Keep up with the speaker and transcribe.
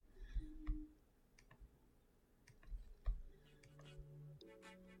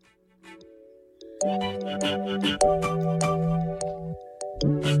And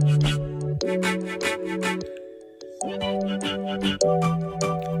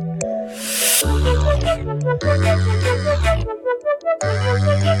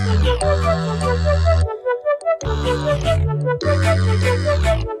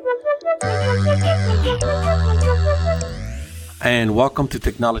welcome to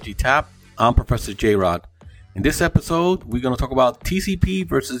Technology Tap. I'm Professor J-Rod. In this episode, we're going to talk about TCP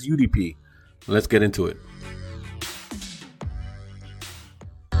versus UDP. Let's get into it.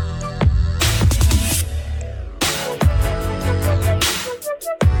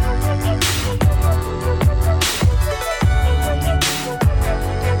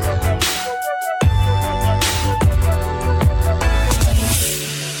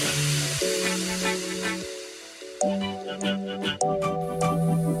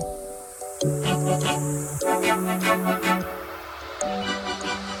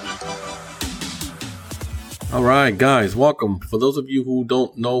 All right, guys, welcome. For those of you who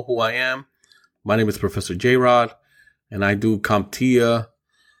don't know who I am, my name is Professor J-Rod, and I do CompTIA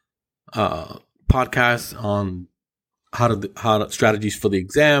podcasts on how to strategies for the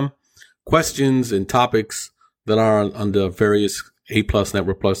exam, questions and topics that are on the various A+,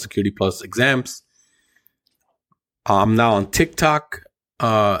 Network Plus, Security Plus exams. I'm now on TikTok.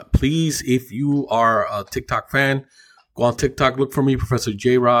 Please, if you are a TikTok fan, go on TikTok, look for me, Professor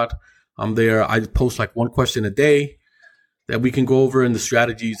J-Rod. I'm there. I post like one question a day that we can go over in the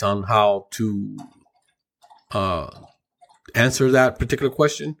strategies on how to answer that particular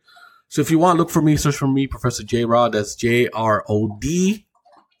question. So if you want, look for me, search for me, Professor J-Rod. That's J-R-O-D.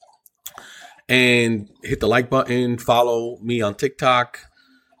 And hit the like button. Follow me on TikTok.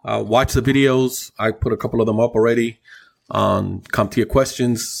 Watch the videos. I put a couple of them up already on CompTIA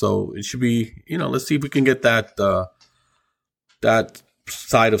questions. So it should be, let's see if we can get that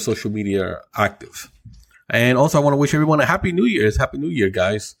side of social media active. And also, I want to wish everyone a Happy New Year's. Happy New Year,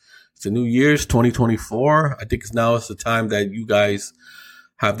 guys. It's a New Year's 2024. I think it's the time that you guys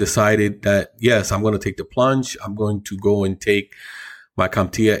have decided that, yes, I'm going to take the plunge. I'm going to go and take my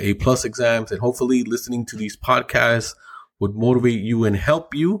CompTIA A+ exams. And hopefully listening to these podcasts would motivate you and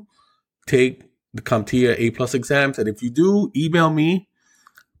help you take the CompTIA A+ exams. And if you do, email me,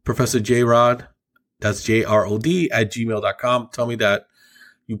 Professor J-Rod. That's J-R-O-D @gmail.com. Tell me that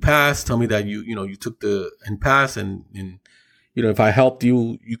you passed. Tell me that you took and passed. And if I helped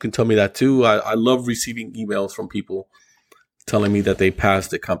you, you can tell me that too. I love receiving emails from people telling me that they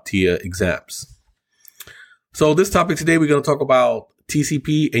passed the CompTIA exams. So this topic today, we're going to talk about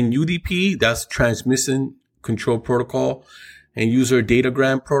TCP and UDP. That's Transmission Control Protocol and User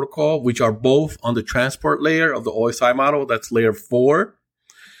Datagram Protocol, which are both on the transport layer of the OSI model. That's layer 4.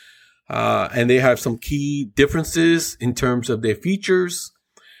 And they have some key differences in terms of their features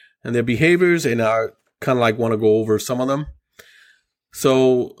and their behaviors, and I kind of want to go over some of them.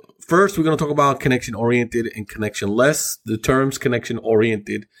 So first, we're going to talk about connection-oriented and connectionless. The terms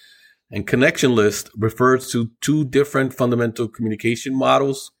connection-oriented and connectionless refers to two different fundamental communication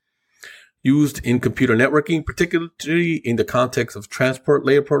models used in computer networking, particularly in the context of transport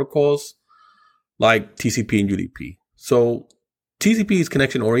layer protocols like TCP and UDP. So TCP is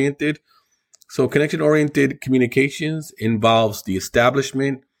connection-oriented. So connection-oriented communications involves the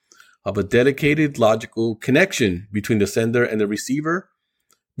establishment of a dedicated logical connection between the sender and the receiver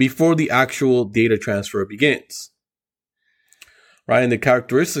before the actual data transfer begins. Right? And the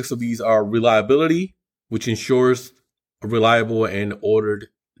characteristics of these are reliability, which ensures a reliable and ordered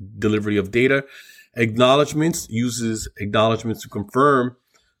delivery of data. Acknowledgements uses acknowledgements to confirm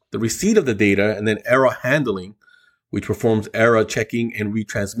the receipt of the data, and then error handling, which performs error checking and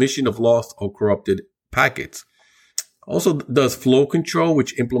retransmission of lost or corrupted packets. Also does flow control,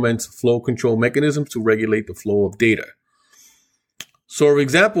 which implements flow control mechanisms to regulate the flow of data. So, for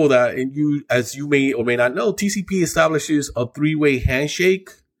example, that as you may or may not know, TCP establishes a three-way handshake.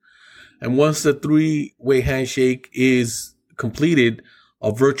 And once the three-way handshake is completed,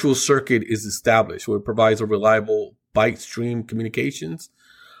 a virtual circuit is established where it provides a reliable byte stream communications.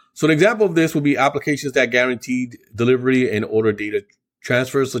 So an example of this would be applications that guaranteed delivery and order data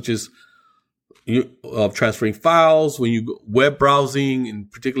transfers, such as transferring files, when you go web browsing,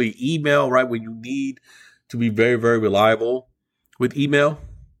 and particularly email, right? When you need to be very, very reliable with email.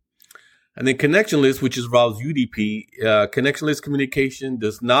 And then connectionless, which involves UDP. Connectionless communication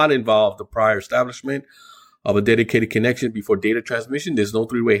does not involve the prior establishment of a dedicated connection before data transmission. There's no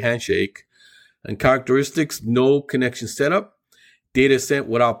three-way handshake. And characteristics: no connection setup, data sent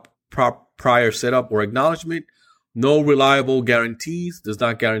without prior setup or acknowledgement, no reliable guarantees, does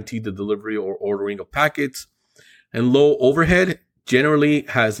not guarantee the delivery or ordering of packets, and low overhead, generally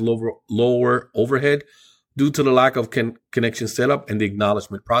has lower overhead due to the lack of connection setup and the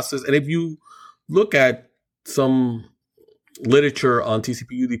acknowledgement process. And if you look at some literature on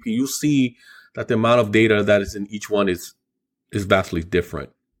TCP UDP, you'll see that the amount of data that is in each one is vastly different.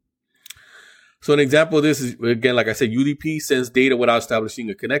 So an example of this is, again, like I said, UDP sends data without establishing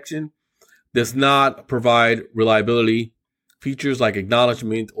a connection, does not provide reliability features like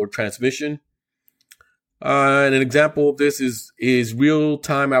acknowledgement or transmission. And an example of this is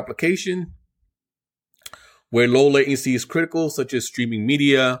real-time application, where low latency is critical, such as streaming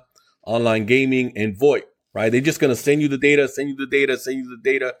media, online gaming, and VoIP, right? They're just going to send you the data.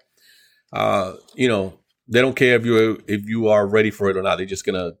 They don't care if you are ready for it or not. They're just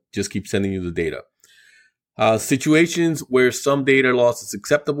going to keep sending you the data. Situations where some data loss is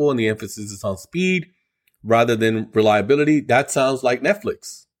acceptable and the emphasis is on speed rather than reliability. That sounds like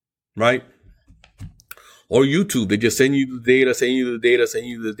Netflix, right? Or YouTube. They just send you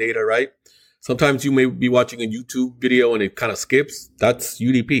the data, right? Sometimes you may be watching a YouTube video and it kind of skips. That's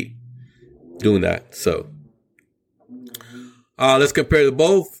UDP doing that. So let's compare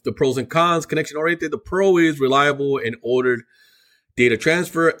both, the pros and cons. Connection oriented. The pro is reliable and ordered data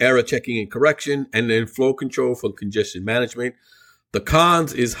transfer, error checking and correction, and then flow control for congestion management. The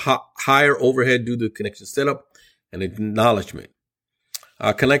cons is higher overhead due to connection setup and acknowledgement.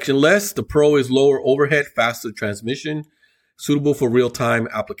 Connectionless. The pro is lower overhead, faster transmission, suitable for real-time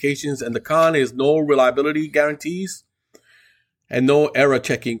applications. And the con is no reliability guarantees and no error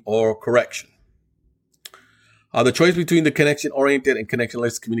checking or correction. The choice between the connection-oriented and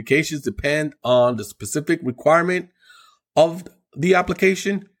connectionless communications depend on the specific requirement of the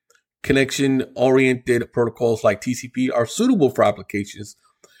application. Connection-oriented protocols like TCP are suitable for applications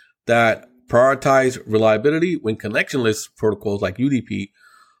that prioritize reliability, when connectionless protocols like UDP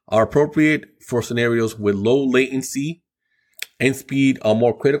are appropriate for scenarios with low latency and speed are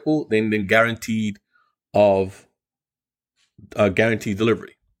more critical than guaranteed delivery.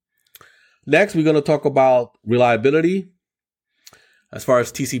 Next, we're going to talk about reliability. As far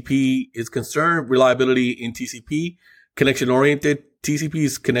as TCP is concerned, reliability in TCP, connection-oriented. TCP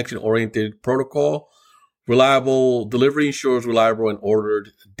is connection-oriented protocol. Reliable delivery ensures reliable and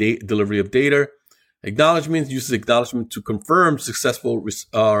ordered delivery of data. Acknowledgement uses acknowledgement to confirm successful receipt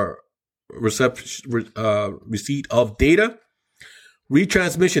of data.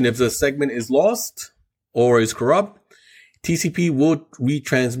 Retransmission, if the segment is lost or is corrupt, TCP will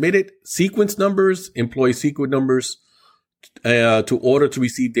retransmit it. Sequence numbers, employ sequence numbers to order to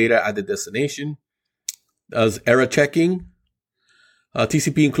receive data at the destination. Does error checking.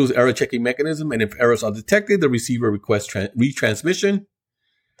 TCP includes error checking mechanism, and if errors are detected, the receiver requests retransmission.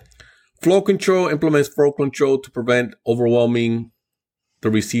 Flow control implements flow control to prevent overwhelming the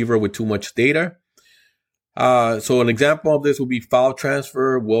receiver with too much data. So an example of this would be file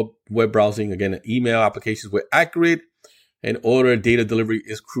transfer, web browsing, again, email applications where accurate and ordered data delivery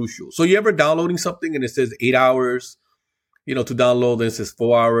is crucial. So you ever downloading something and it says 8 hours, to download, then it says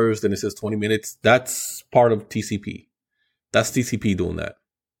 4 hours, then it says 20 minutes. That's part of TCP. That's TCP doing that.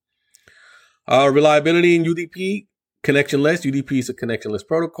 Reliability in UDP, connectionless. UDP is a connectionless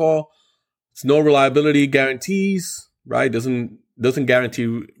protocol. It's no reliability guarantees, right? Doesn't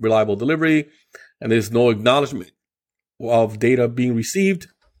guarantee reliable delivery, and there's no acknowledgement of data being received.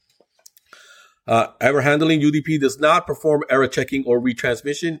 Error handling. UDP does not perform error checking or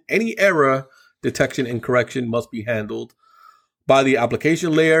retransmission. Any error detection and correction must be handled by the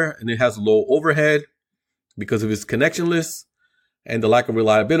application layer, and it has low overhead. Because of its connectionless and the lack of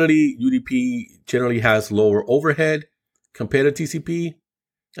reliability, UDP generally has lower overhead compared to TCP.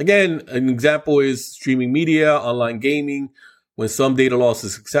 Again, an example is streaming media, online gaming, when some data loss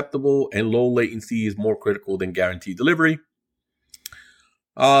is acceptable and low latency is more critical than guaranteed delivery.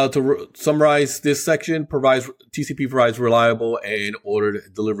 To summarize this section, TCP provides reliable and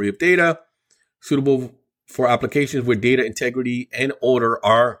ordered delivery of data, suitable for applications where data integrity and order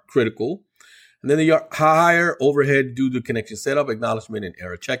are critical. And then the higher overhead due to connection setup, acknowledgement, and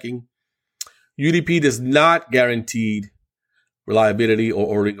error checking. UDP does not guarantee reliability or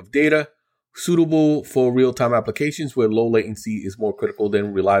ordering of data, suitable for real-time applications where low latency is more critical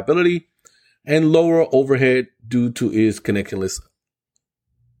than reliability, and lower overhead due to its connectionless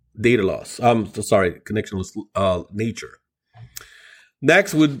data loss. Connectionless nature.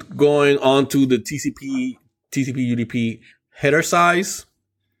 Next, we're going on to the TCP UDP header size.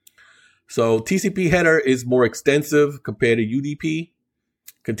 So TCP header is more extensive compared to UDP,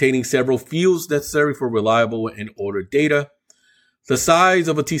 containing several fields necessary for reliable and ordered data. The size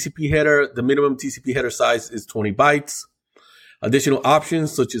of a TCP header, the minimum TCP header size is 20 bytes. Additional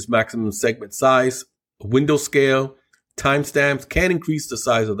options such as maximum segment size, window scale, timestamps can increase the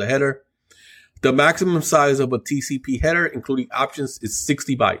size of the header. The maximum size of a TCP header, including options, is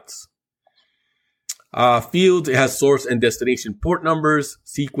 60 bytes. Fields, it has source and destination port numbers,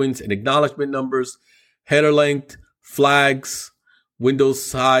 sequence and acknowledgement numbers, header length, flags, window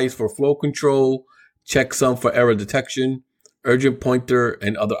size for flow control, checksum for error detection, urgent pointer,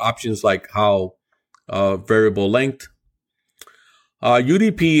 and other options like how variable length.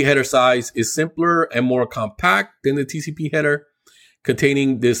 UDP header size is simpler and more compact than the TCP header,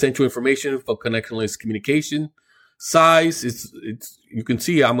 containing the essential information for connectionless communication. Size, you can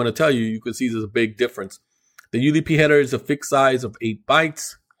see, I'm going to tell you, you can see there's a big difference. The UDP header is a fixed size of 8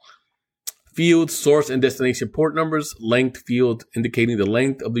 bytes. Fields, source and destination port numbers, length field indicating the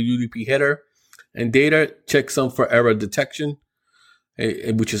length of the UDP header, and data checksum for error detection,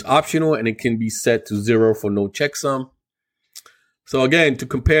 which is optional, and it can be set to 0 for no checksum. So again, to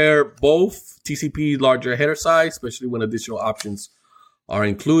compare both, TCP larger header size, especially when additional options are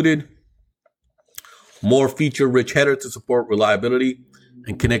included. More feature-rich header to support reliability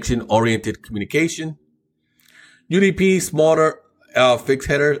and connection-oriented communication. UDP, smaller fixed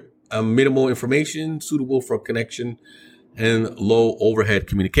header, minimal information, suitable for connection and low overhead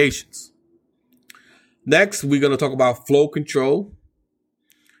communications. Next, we're going to talk about flow control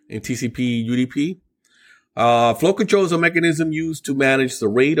in TCP UDP. Flow control is a mechanism used to manage the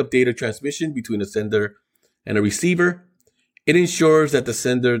rate of data transmission between a sender and a receiver. It ensures that the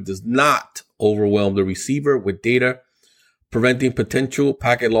sender does not overwhelm the receiver with data, preventing potential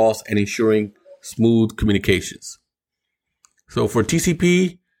packet loss and ensuring smooth communications. So for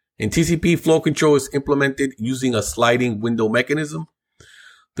TCP, in TCP, flow control is implemented using a sliding window mechanism.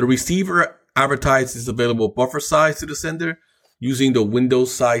 The receiver advertises available buffer size to the sender using the window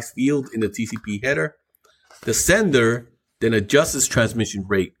size field in the TCP header. The sender then adjusts its transmission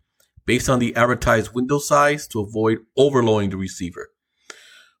rate based on the advertised window size to avoid overloading the receiver.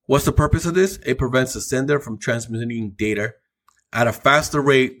 What's the purpose of this? It prevents the sender from transmitting data at a faster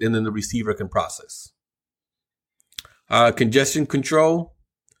rate than the receiver can process. Congestion control.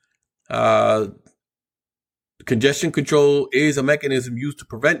 Congestion control is a mechanism used to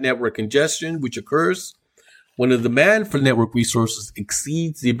prevent network congestion, which occurs when the demand for network resources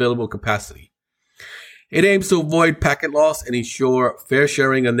exceeds the available capacity. It aims to avoid packet loss and ensure fair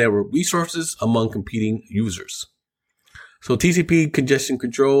sharing of network resources among competing users. So TCP congestion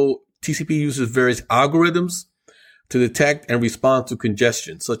control, TCP uses various algorithms to detect and respond to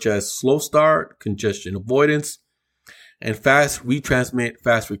congestion, such as slow start, congestion avoidance, and fast retransmit,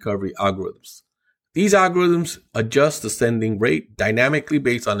 fast recovery algorithms. These algorithms adjust the sending rate dynamically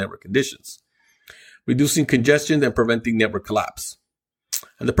based on network conditions, reducing congestion and preventing network collapse.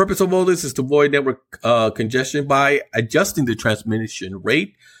 And the purpose of all this is to avoid network congestion by adjusting the transmission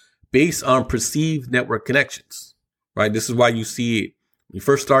rate based on perceived network connections, right? This is why you see it. When you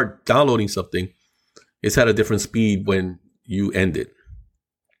first start downloading something, it's at a different speed when you end it.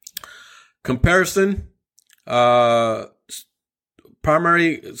 Comparison.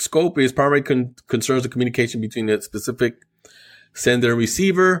 Primary scope is primary concerns the communication between the specific sender and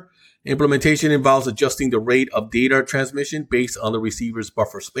receiver. Implementation involves adjusting the rate of data transmission based on the receiver's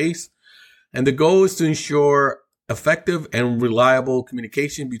buffer space. And the goal is to ensure effective and reliable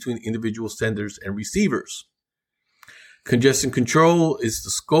communication between individual senders and receivers. Congestion control is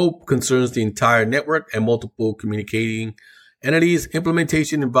the scope, concerns the entire network and multiple communicating entities.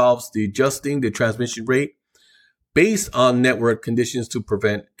 Implementation involves the adjusting the transmission rate based on network conditions to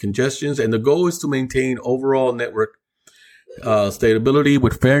prevent congestions. And the goal is to maintain overall network stability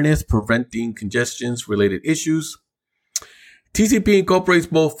with fairness, preventing congestions related issues. TCP incorporates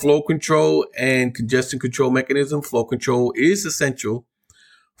both flow control and congestion control mechanism. Flow control is essential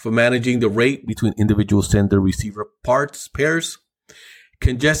for managing the rate between individual sender receiver pairs.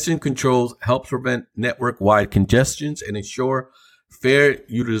 Congestion controls help prevent network-wide congestions and ensure fair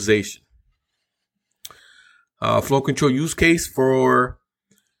utilization. Flow control use case for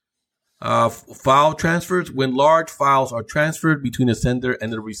file transfers. When large files are transferred between the sender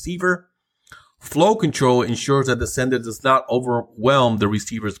and the receiver, flow control ensures that the sender does not overwhelm the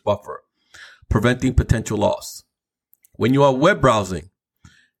receiver's buffer, preventing potential loss. When you are web browsing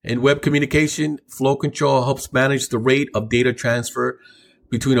and web communication, flow control helps manage the rate of data transfer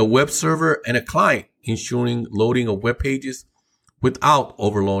between a web server and a client, ensuring loading of web pages without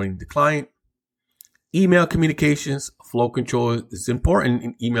overloading the client. Email communications, flow control is important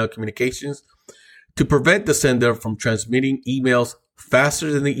in email communications to prevent the sender from transmitting emails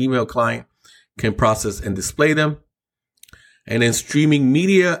faster than the email client can process and display them. And then streaming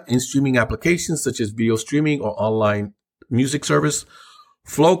media and streaming applications such as video streaming or online music service,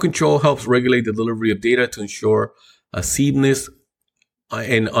 flow control helps regulate the delivery of data to ensure a seamless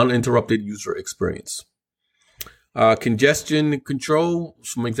and uninterrupted user experience. Congestion control,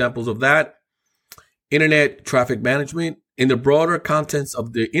 some examples of that. Internet traffic management. In the broader contents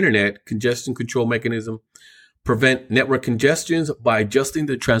of the internet, congestion control mechanism prevent network congestions by adjusting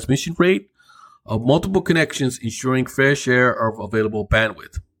the transmission rate of multiple connections, ensuring fair share of available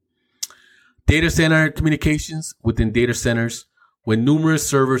bandwidth. Data center communications. Within data centers, when numerous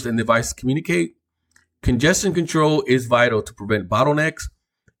servers and devices communicate, congestion control is vital to prevent bottlenecks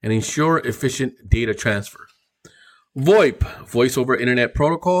and ensure efficient data transfer. VoIP, Voice over Internet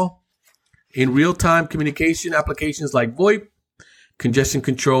Protocol. In real-time communication applications like VoIP, congestion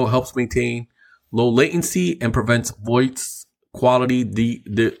control helps maintain low latency and prevents voice quality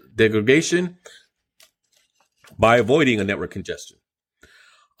degradation by avoiding a network congestion.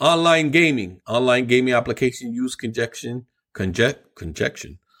 Online gaming applications use congestion control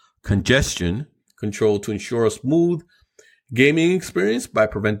to ensure a smooth gaming experience by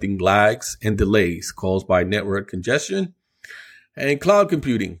preventing lags and delays caused by network congestion. And cloud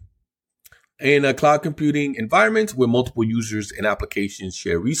computing. In a cloud computing environment where multiple users and applications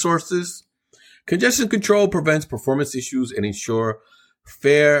share resources, congestion control prevents performance issues and ensure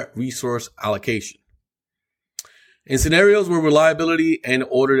fair resource allocation. In scenarios where reliability and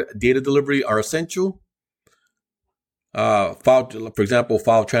ordered data delivery are essential, for example,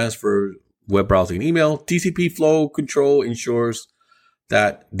 file transfer, web browsing, and email, TCP flow control ensures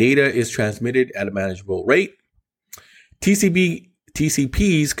that data is transmitted at a manageable rate.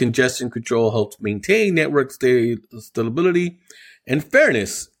 TCP's congestion control helps maintain network stability and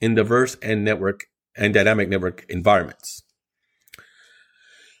fairness in diverse and dynamic network environments.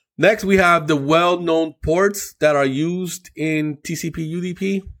 Next, we have the well-known ports that are used in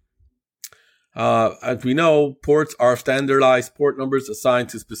TCP/UDP. As we know, ports are standardized port numbers assigned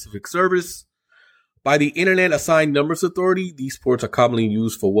to specific service. By the Internet Assigned Numbers Authority, these ports are commonly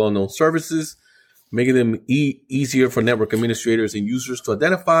used for well-known services, making them easier for network administrators and users to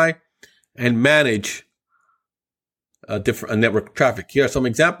identify and manage different network traffic. Here are some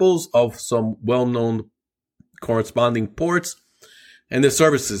examples of some well-known corresponding ports and the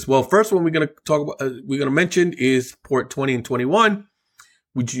services. Well, first one we're going to mention is port 20 and 21,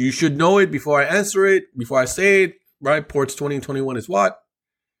 which you should know it before I say it, right? Ports 20 and 21 is what?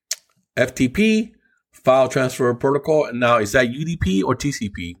 FTP, File Transfer Protocol. And now, is that UDP or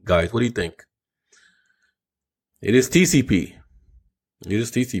TCP, guys? What do you think? It is TCP.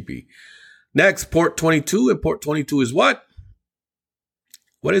 Next, port 22. And port 22 is what?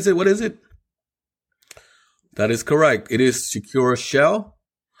 What is it? That is correct. It is Secure Shell.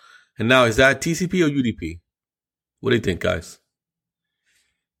 And now, is that TCP or UDP? What do you think, guys?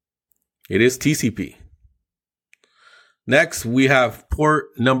 It is TCP. Next, we have port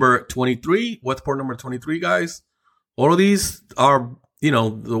number 23. What's port number 23, guys? All of these are,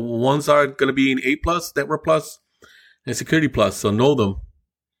 the ones are going to be in A+, Network Plus, and Security Plus, so know them.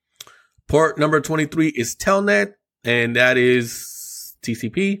 Port number 23 is Telnet, and that is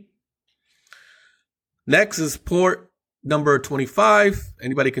TCP. Next is port number 25.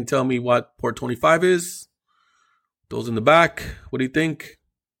 Anybody can tell me what port 25 is? Those in the back, what do you think?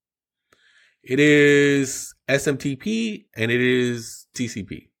 It is SMTP, and it is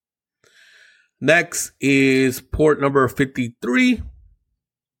TCP. Next is port number 53.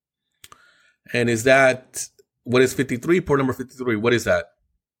 And what is 53? Port number 53, what is that?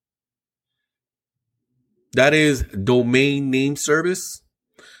 That is domain name service.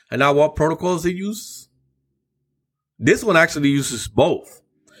 And now what protocols they use? This one actually uses both.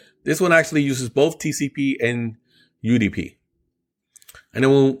 TCP and UDP. And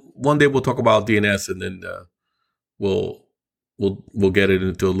then one day we'll talk about DNS, and then we'll get it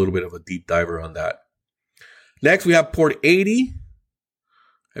into a little bit of a deep diver on that. Next, we have port 80.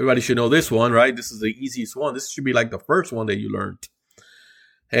 Everybody should know this one, right? This is the easiest one. This should be like the first one that you learned.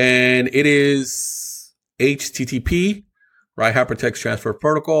 And it is HTTP, right? Hypertext Transfer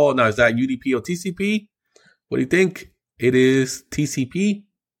Protocol. Now, is that UDP or TCP? What do you think? It is TCP.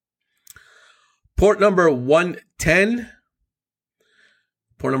 Port number 110.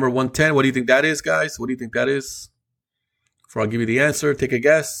 Port number 110. What do you think that is, guys? What do you think that is? Before I give you the answer, take a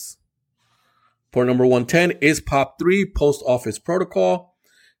guess. Port number 110 is POP3, Post Office Protocol.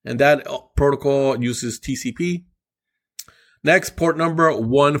 And that protocol uses TCP. Next, port number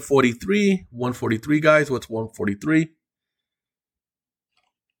 143. 143, guys. What's 143?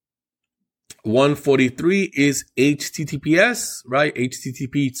 143 is HTTPS, right?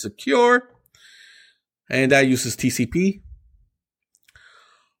 HTTP secure. And that uses TCP.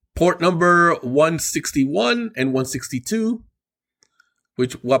 Port number 161 and 162.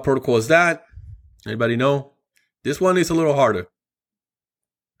 What protocol is that? Anybody know? This one is a little harder.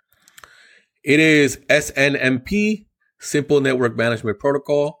 It is SNMP, Simple Network Management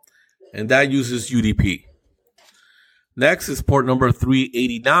Protocol, and that uses UDP. Next is port number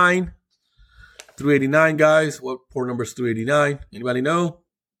 389. 389, guys. What port number is 389? Anybody know?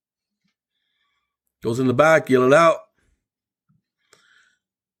 Goes in the back, yell it out.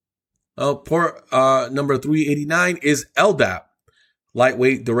 Port number 389 is LDAP,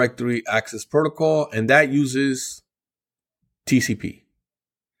 Lightweight Directory Access Protocol, and that uses TCP.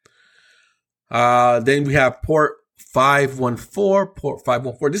 Then we have port 514. Port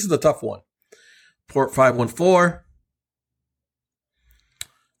 514. This is the tough one. Port 514.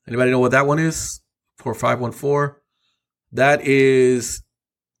 Anybody know what that one is? Port 514. That is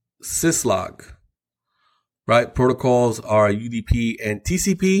syslog. Right? Protocols are UDP and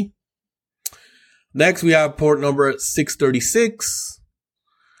TCP. Next, we have port number 636.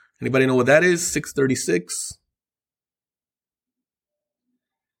 Anybody know what that is? 636.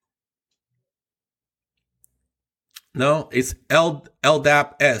 No, it's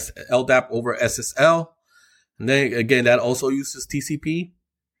LDAP-S, LDAP over SSL. And then again, that also uses TCP.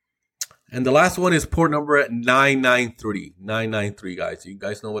 And the last one is port number 993. 993, guys. You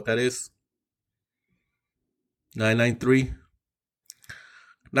guys know what that is? 993.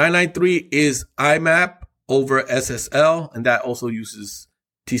 993 is IMAP over SSL, and that also uses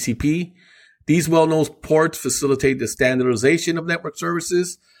TCP. These well-known ports facilitate the standardization of network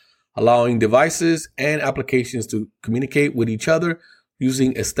services, allowing devices and applications to communicate with each other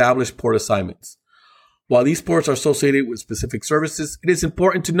using established port assignments. While these ports are associated with specific services, it is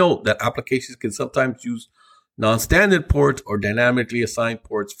important to note that applications can sometimes use non-standard ports or dynamically assigned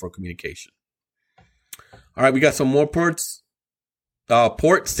ports for communication. All right, we got some more ports.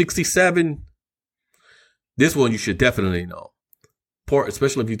 Port 67. This one you should definitely know. Port,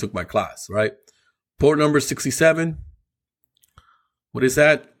 especially if you took my class, right? Port number 67. What is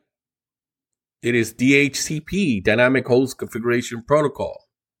that? It is DHCP, Dynamic Host Configuration Protocol.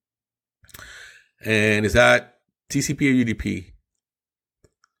 And is that TCP or UDP?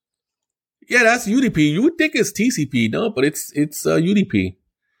 Yeah, that's UDP. You would think it's TCP, no, but it's UDP.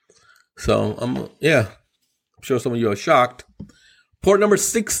 So I'm sure some of you are shocked. Port number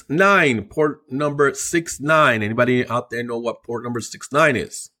 69. Port number 69. Anybody out there know what port number 69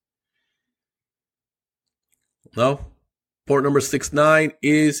 is? No? Port number 69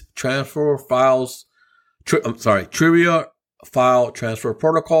 is Trivia File Transfer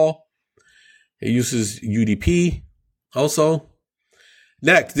Protocol. It uses UDP also.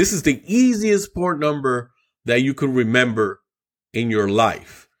 Next, this is the easiest port number that you can remember in your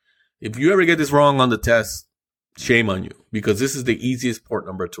life. If you ever get this wrong on the test, shame on you, because this is the easiest port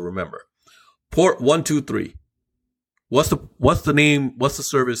number to remember. Port 123. What's the name? What's the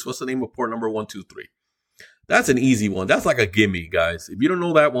service? What's the name of port number 123? That's an easy one. That's like a gimme, guys. If you don't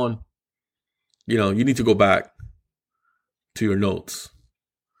know that one, you need to go back to your notes.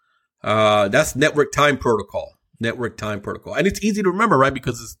 That's Network Time Protocol. Network Time Protocol. And it's easy to remember, right?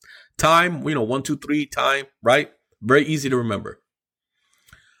 Because it's time, 1, 2, 3, time, right? Very easy to remember.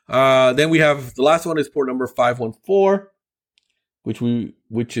 Then we have the last one is port number 514,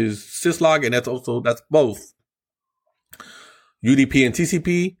 which is syslog, and that's both UDP and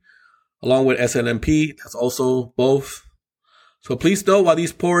TCP, along with SNMP. That's also both. So please note, while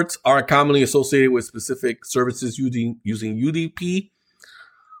these ports are commonly associated with specific services using UDP,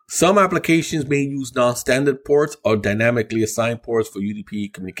 some applications may use non-standard ports or dynamically assigned ports for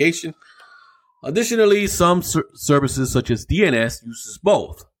UDP communication. Additionally, some services such as DNS uses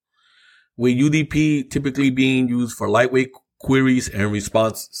both, with UDP typically being used for lightweight queries and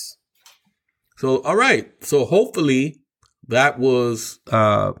responses. So, all right. So hopefully that was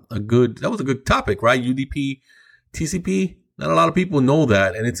a good topic, right? UDP, TCP. Not a lot of people know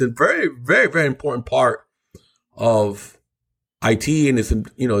that, and it's a very, very, very important part of IT, and it's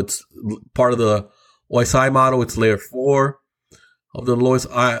part of the OSI model. It's layer 4 of the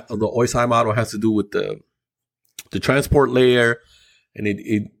OSI model. It has to do with the transport layer, and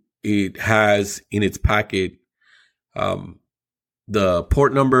it has in its packet the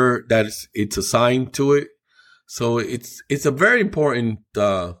port number that it's assigned to it. So it's a very important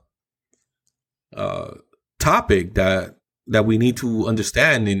topic that we need to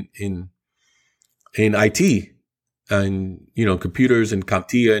understand in IT and computers and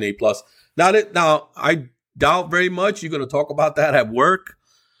CompTIA and A+. Now I doubt very much you're going to talk about that at work,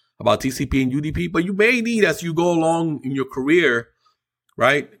 about TCP and UDP, but you may need as you go along in your career,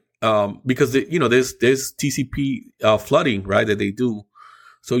 right? Because there's TCP flooding, right, that they do.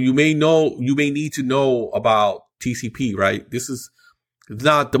 So you may need to know about TCP, right? This It's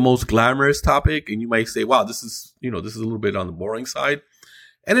not the most glamorous topic, and you might say, "Wow, this is a little bit on the boring side,"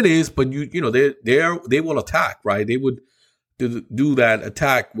 and it is. But they will attack, right? They would do that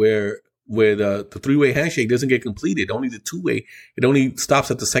attack where the 3-way handshake doesn't get completed. Only the 2-way. It only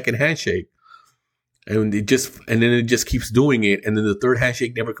stops at the second handshake, and then it just keeps doing it, and then the third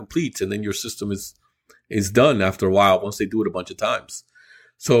handshake never completes, and then your system is done after a while once they do it a bunch of times.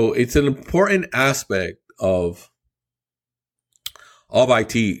 So it's an important aspect of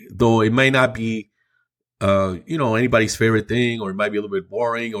IT, though it may not be, anybody's favorite thing, or it might be a little bit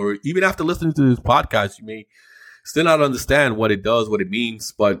boring, or even after listening to this podcast, you may still not understand what it does, what it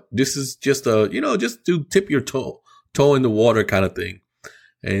means. But this is just just to tip your toe in the water kind of thing,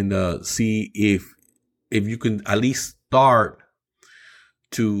 and see if you can at least start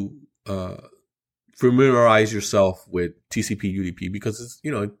to familiarize yourself with TCP UDP, because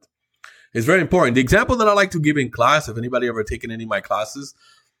it's very important. The example that I like to give in class, if anybody ever taken any of my classes,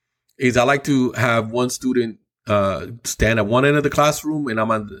 is I like to have one student stand at one end of the classroom and I'm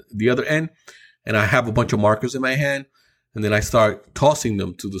on the other end, and I have a bunch of markers in my hand, and then I start tossing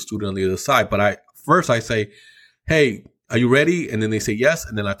them to the student on the other side. But I say, "Hey, are you ready?" And then they say yes,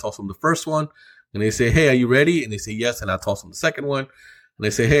 and then I toss them the first one, and they say, "Hey, are you ready?" And they say yes, and I toss them the second one, and they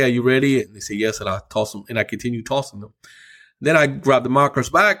say, "Hey, are you ready?" And they say yes, and I toss them, and I continue tossing them. Then I grab the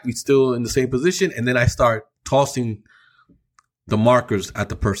markers back. We're still in the same position. And then I start tossing the markers at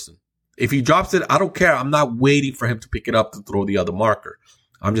the person. If he drops it, I don't care. I'm not waiting for him to pick it up to throw the other marker.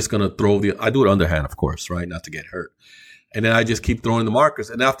 I'm just going to I do it underhand, of course, right? Not to get hurt. And then I just keep throwing the markers.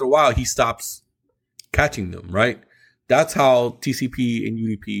 And after a while, he stops catching them, right? That's how TCP and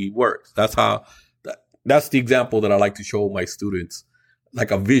UDP works. That's the example that I like to show my students, like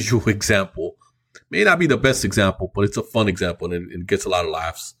a visual example. May not be the best example, but it's a fun example, and it gets a lot of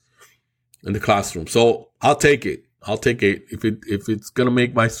laughs in the classroom. So I'll take it. If it's gonna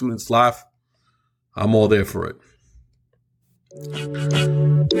make my students laugh, I'm all there for it.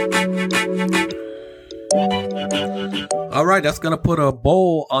 All right, that's gonna put a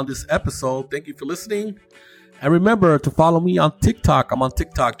bow on this episode. Thank you for listening, and remember to follow me on TikTok. I'm on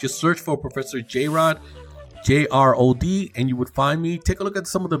TikTok. Just search for Professor J-Rod. JROD, and you would find me. Take a look at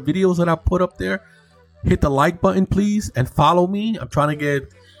some of the videos that I put up there. Hit the like button, please, and follow me. I'm trying to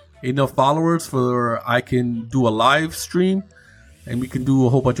get enough followers for I can do a live stream, and we can do a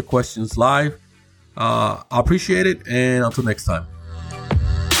whole bunch of questions live. I appreciate it, and until next time.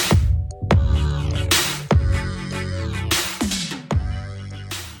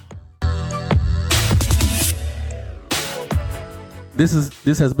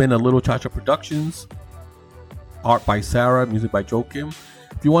 This has been a Little Cha-Cha Productions. Art by Sarah, music by Joe Kim.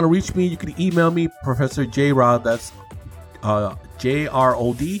 If you want to reach me, you can email me, Professor J-Rod, that's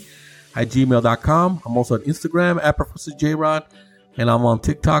JROD @gmail.com. I'm also on Instagram at Professor J-Rod, and I'm on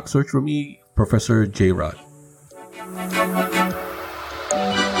TikTok. Search for me, Professor J-Rod.